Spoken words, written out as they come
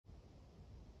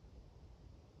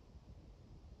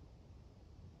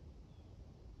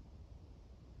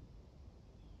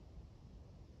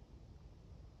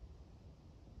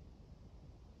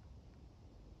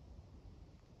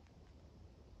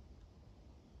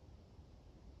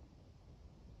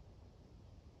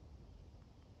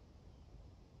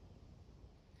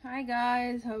Hi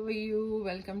guys, how are you?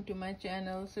 Welcome to my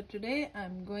channel. So today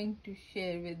I'm going to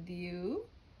share with you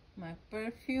my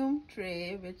perfume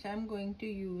tray which I'm going to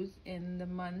use in the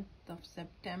month of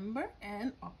September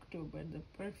and October. The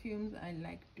perfumes I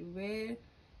like to wear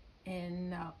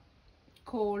in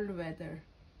cold weather.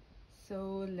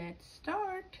 So let's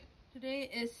start. Today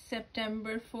is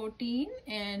September 14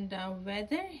 and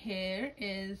weather here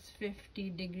is 50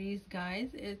 degrees guys.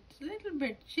 It's a little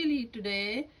bit chilly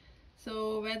today.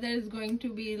 So weather is going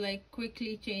to be like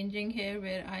quickly changing here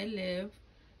where I live.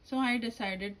 So I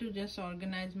decided to just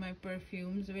organize my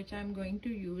perfumes which I'm going to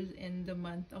use in the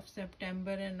month of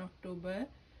September and October,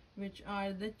 which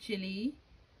are the chilly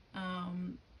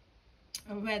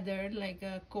weather, like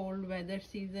a cold weather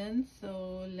season.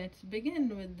 So let's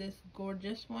begin with this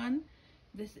gorgeous one.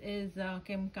 This is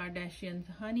Kim Kardashian's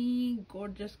Honey.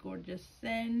 Gorgeous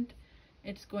scent.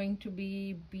 It's going to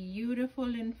be beautiful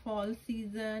in fall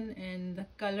season, and the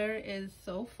color is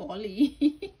so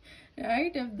folly.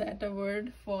 Right, if that a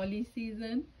word, folly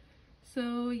season.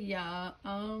 So yeah,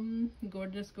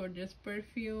 gorgeous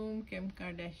perfume, Kim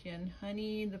Kardashian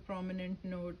Honey. The prominent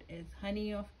note is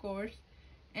honey, of course,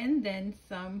 and then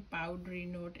some powdery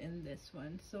note in this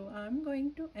one. So I'm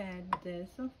going to add this,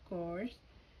 of course.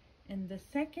 And the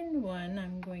second one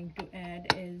I'm going to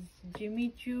add is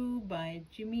Jimmy Choo by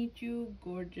Jimmy Choo.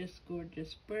 Gorgeous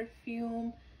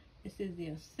perfume. This is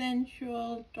the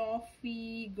sensual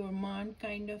toffee gourmand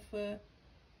kind of a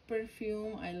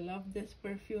perfume. I love this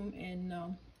perfume in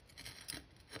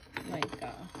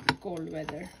cold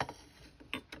weather.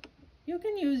 You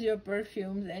can use your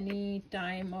perfumes any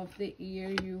time of the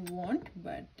year you want,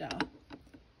 but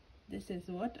this is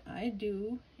what I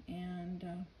do, and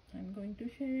I'm going to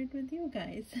share it with you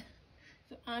guys.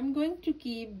 So I'm going to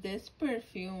keep this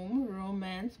perfume,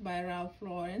 Romance by Ralph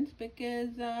Lauren, because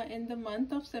in the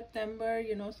month of September,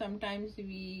 you know, sometimes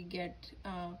we get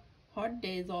hot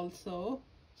days also,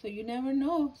 so you never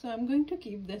know. So I'm going to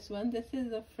keep this one. This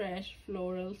is a fresh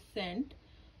floral scent,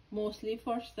 mostly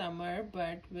for summer,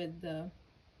 but with the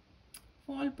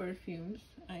fall perfumes,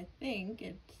 I think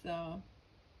it's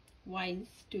wise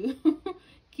to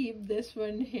keep this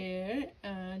one here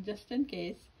just in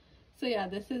case. So yeah,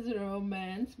 this is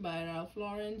Romance by Ralph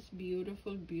Lauren.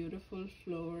 Beautiful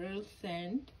floral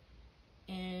scent.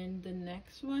 And the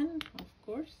next one, of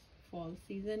course, fall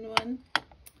season one.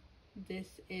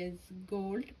 This is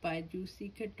Gold by Juicy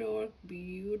Couture.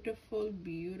 Beautiful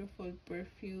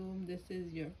perfume. This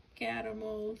is your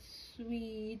caramel,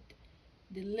 sweet,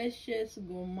 delicious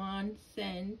gourmand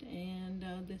scent, and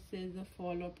this is a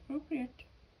fall appropriate.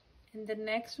 And the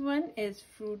next one is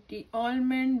Fruity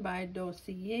Almond by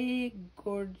Dossier.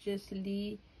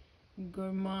 Gorgeously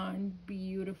gourmand,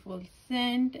 beautiful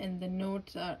scent, and the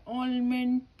notes are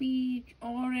almond, peach,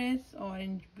 orris,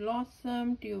 orange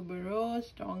blossom,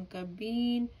 tuberose, tonka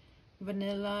bean,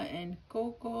 vanilla, and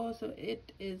cocoa. So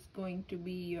it is going to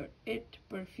be your it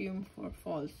perfume for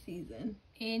fall season.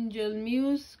 Angel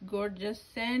Muse, gorgeous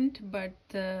scent, but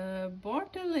the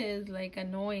bottle is like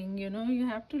annoying, you know. You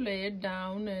have to lay it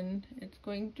down and it's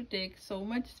going to take so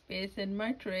much space in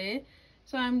my tray.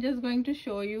 So I'm just going to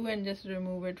show you and just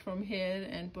remove it from here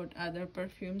and put other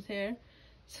perfumes here.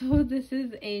 So this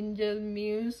is Angel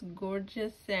Muse,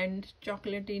 gorgeous scent,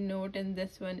 chocolatey note, and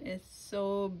this one is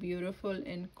so beautiful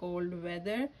in cold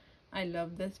weather. I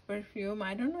love this perfume.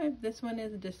 I don't know if this one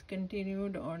is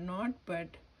discontinued or not,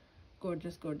 but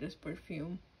gorgeous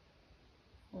perfume.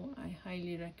 Oh, I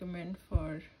highly recommend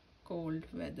for cold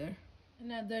weather.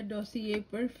 Another Dossier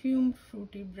perfume,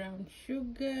 Fruity Brown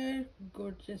Sugar,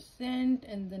 gorgeous scent,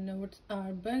 and the notes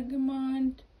are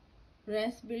bergamot,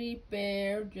 raspberry,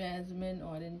 pear, jasmine,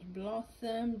 orange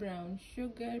blossom, brown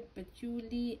sugar,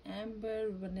 patchouli,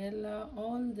 amber, vanilla.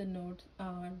 All the notes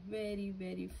are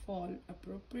very fall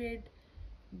appropriate.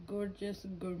 Gorgeous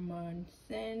gourmand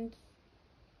scents.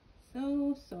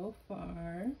 So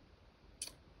far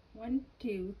 1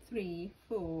 2 3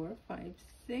 4 5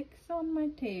 6 on my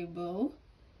table,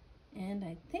 and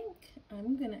I think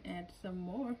I'm gonna add some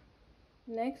more.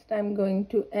 Next I'm going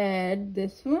to add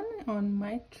this one on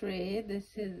my tray. This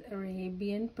is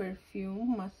Arabian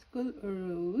perfume, Muscle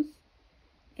Rose.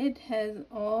 It has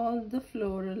all the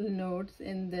floral notes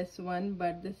in this one,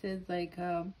 but this is like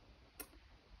a,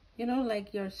 you know,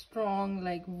 like your strong,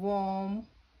 like warm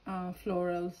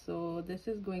floral. So this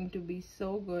is going to be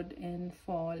so good in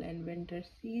fall and winter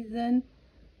season.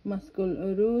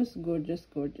 Muscle Rose, gorgeous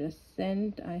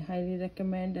scent. I highly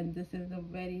recommend, and this is a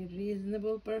very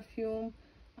reasonable perfume.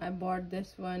 I bought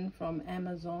this one from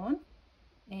Amazon,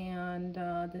 and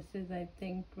this is, I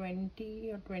think,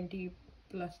 $20 or $20+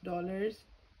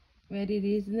 very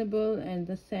reasonable, and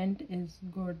the scent is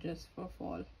gorgeous for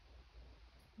fall.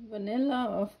 Vanilla,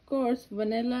 of course,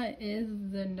 vanilla is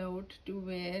the note to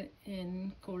wear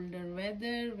in colder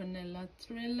weather. Vanilla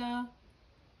Thrilla.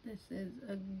 This is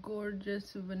a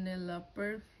gorgeous vanilla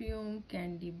perfume.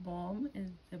 Candy Bomb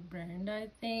is the brand, I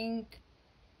think.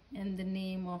 And the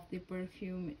name of the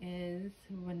perfume is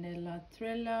Vanilla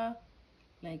Thrilla.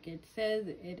 Like it says,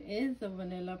 it is a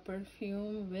vanilla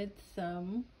perfume with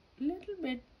some little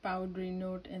bit powdery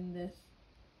note in this.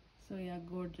 So yeah,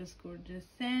 gorgeous, gorgeous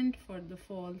scent for the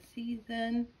fall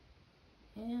season.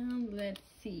 And let's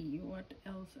see what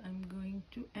else I'm going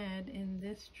to add in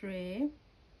this tray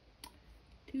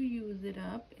to use it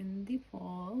up in the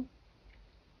fall.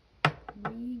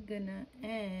 We're gonna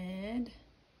add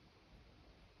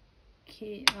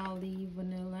K-Ali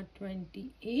Vanilla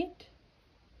 28.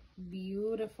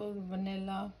 Beautiful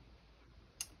vanilla,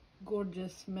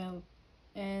 gorgeous smell,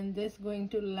 and this going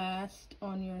to last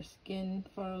on your skin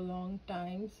for a long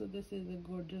time. So this is a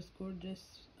gorgeous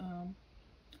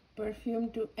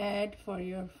perfume to add for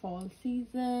your fall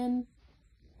season.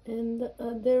 And the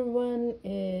other one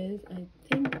is, I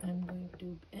think I'm going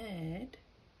to add,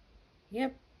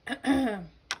 yep,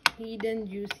 Hidden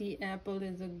Juicy Apple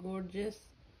is a gorgeous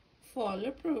fall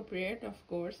appropriate, of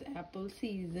course, apple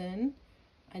season.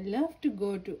 I love to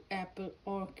go to apple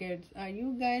orchards. Are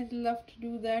you guys love to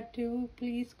do that too?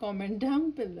 Please comment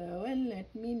down below and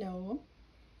let me know.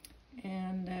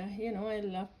 And you know, I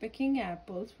love picking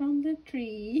apples from the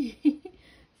tree.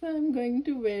 So I'm going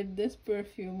to wear this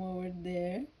perfume over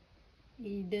there.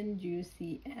 Eden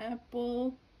Juicy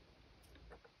Apple.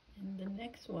 And the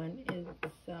next one is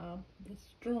the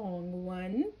strong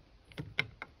one.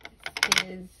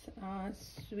 Is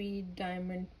Sweet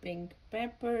Diamond Pink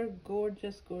Pepper.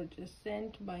 Gorgeous, gorgeous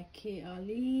scent by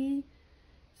K-Ali.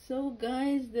 So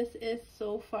guys, this is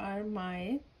so far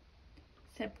my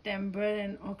September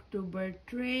and October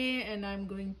tray, and I'm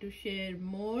going to share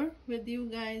more with you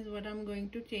guys what I'm going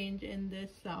to change in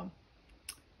this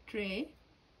tray.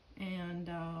 And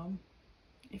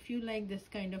if you like this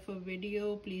kind of a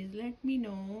video, please let me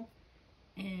know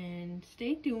and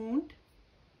stay tuned.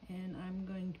 And I'm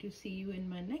going to see you in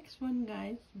my next one,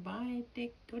 guys. Bye.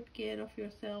 Take good care of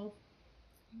yourself.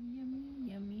 Yummy,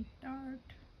 yummy tart.